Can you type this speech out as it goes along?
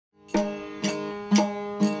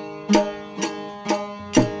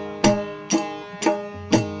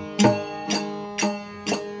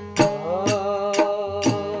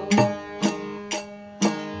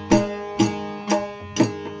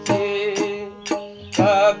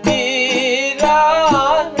कबीरा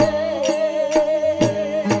ने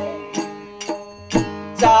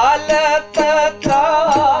चालत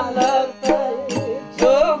चालत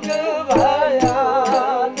जुग भया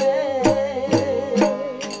ने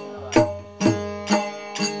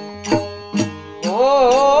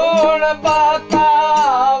कौन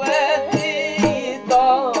बतावे थी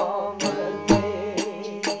दाम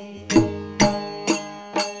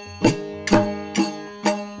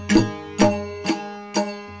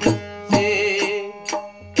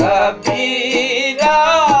कबीरा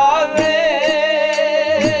रे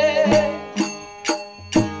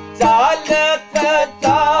चालत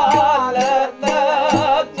चालत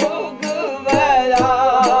जुग भया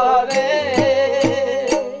रे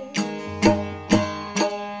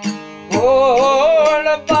कौन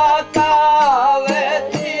बतावे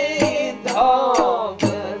थी धाम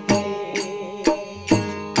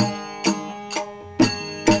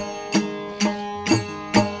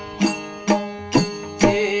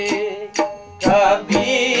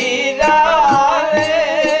कबीरा रे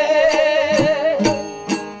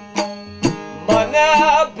मन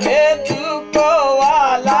भेद को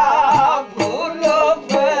वाला भूलो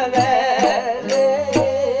परे रे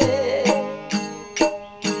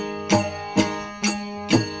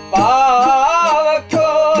पाव को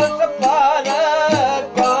सफर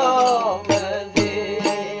काम दे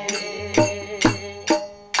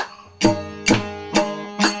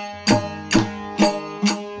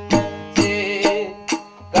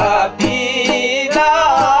कबीरा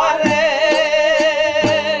रे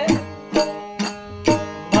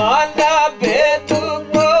मन भेद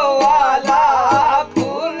को वाला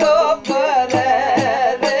भूलो परे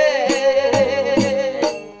रे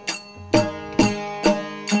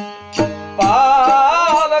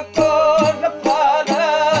पाव को सफर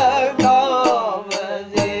काम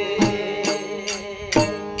दे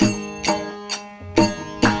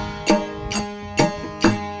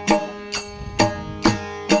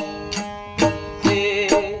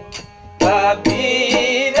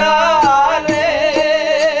कबीरा रे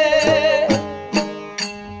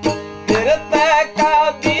गिरते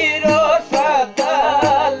कबीरो सत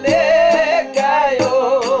ले गयो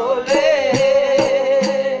रे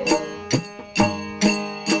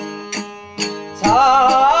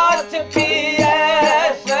छाछ पिए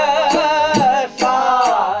सार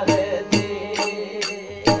दे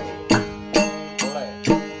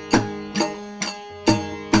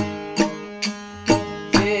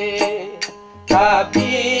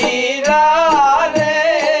कबीरा रे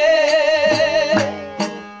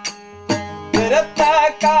गिरता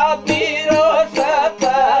कबीरो सत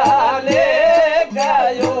ले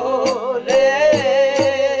गयो रे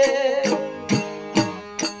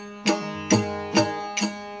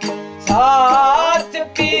साथ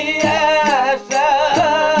पिए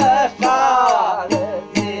सार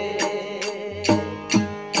दे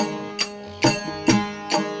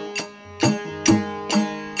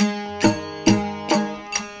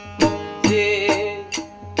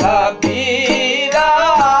कबीरा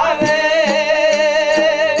रे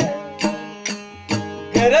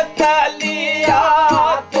गिरता लिया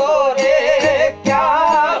तोरे क्या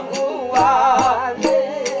हुआ रे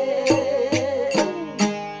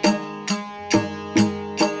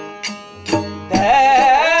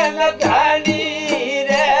धैल धनी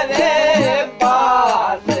रे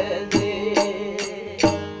पास दे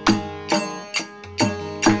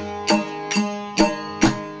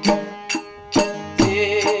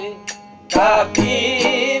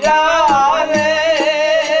कबीरा रे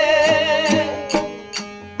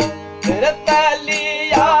गिरता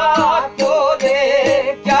लिया तोरे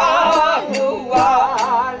क्या हुआ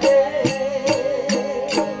रे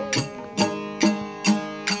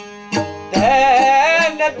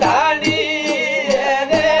धैल धनी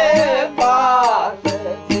रे पास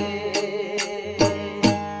दे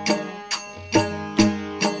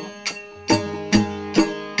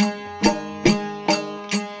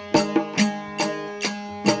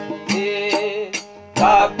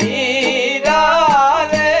कबीरा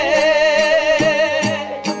रे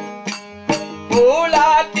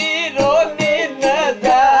बुलाती रोनी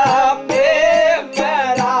नजर में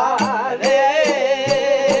मेरा रे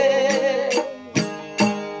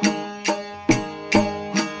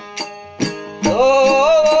तो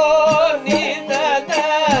नींद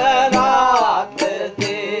रात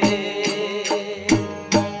दे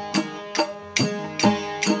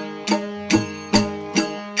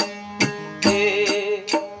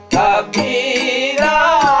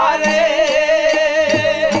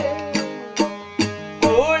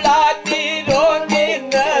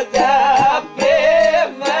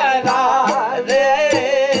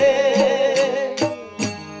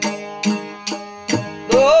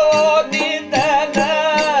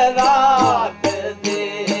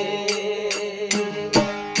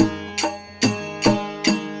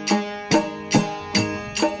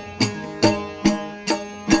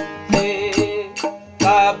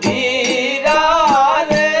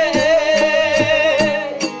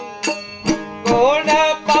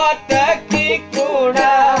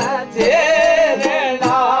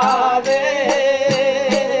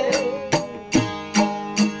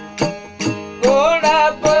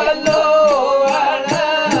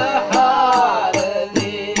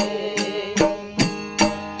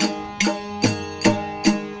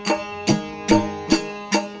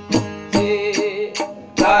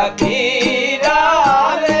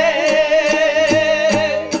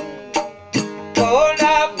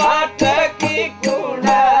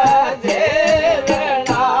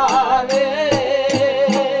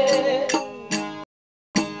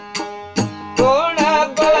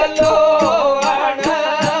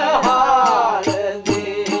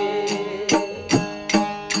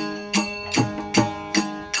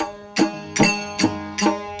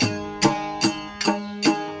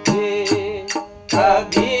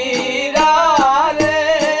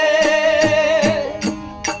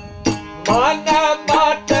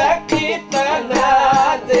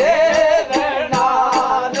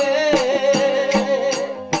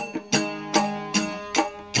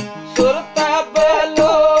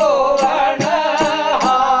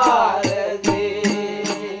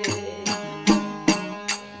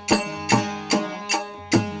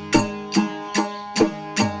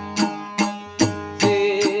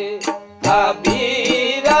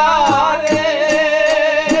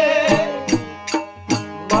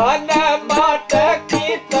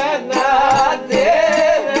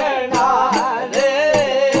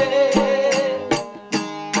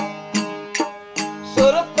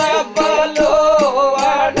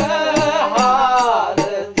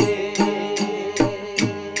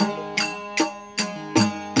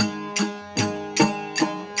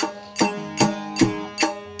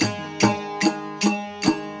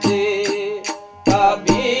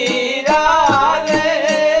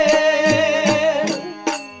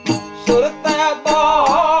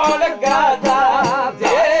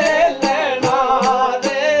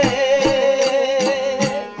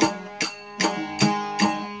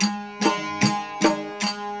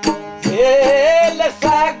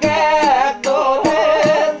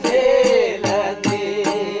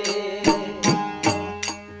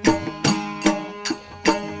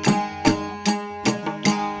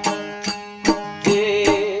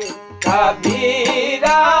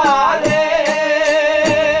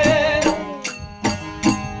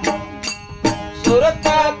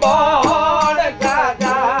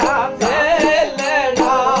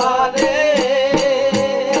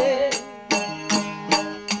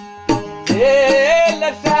जेल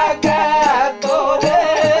सगे तोरे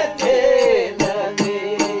जेल दे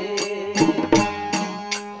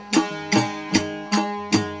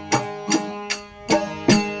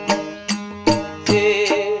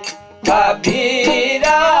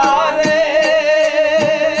कबीरा रे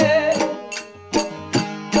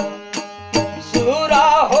सूरा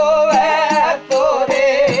होवे तोरे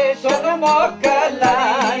सुन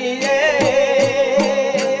मोकलाई रे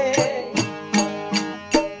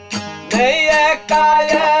नैया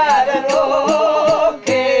कायर रो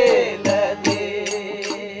खेल दे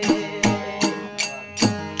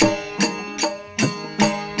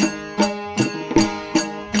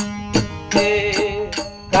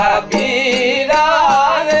कबीरा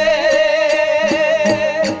रे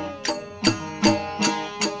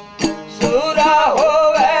सूरा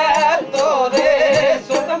होवे तोरे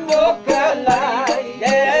सुन मोकलाई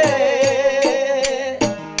रे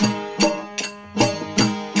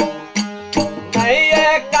नैया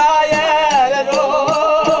कायर रो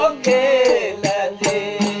खेल दे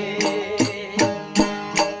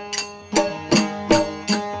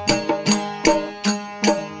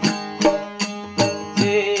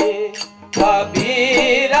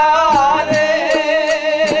कबीरा रे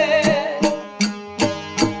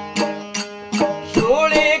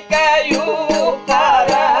सूली कयू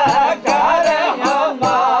कर घर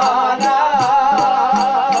हमारा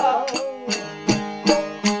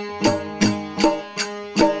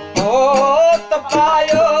होत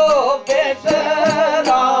पायो बेसराम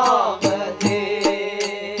दे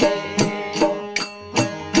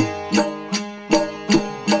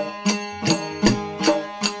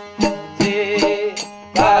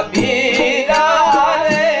कबीरा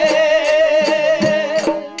रे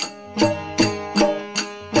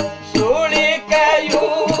सूली कयू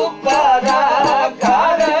कर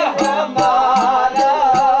घर हमारा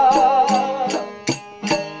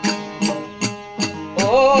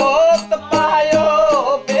होत पायो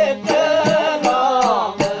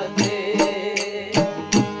बेसराम दे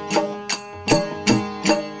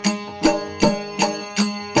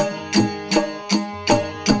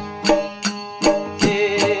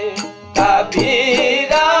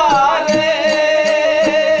कबीरा रे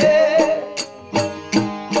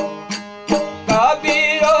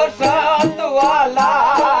कबीरो साथ वाला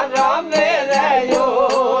राम रहो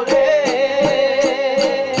रे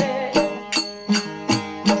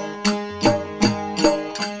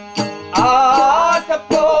आठ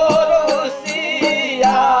पोरोसियार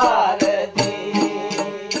दी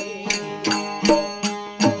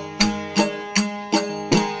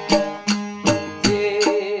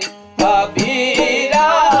कबीरा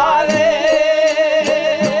रे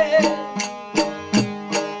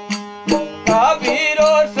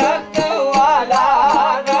कबीरो सा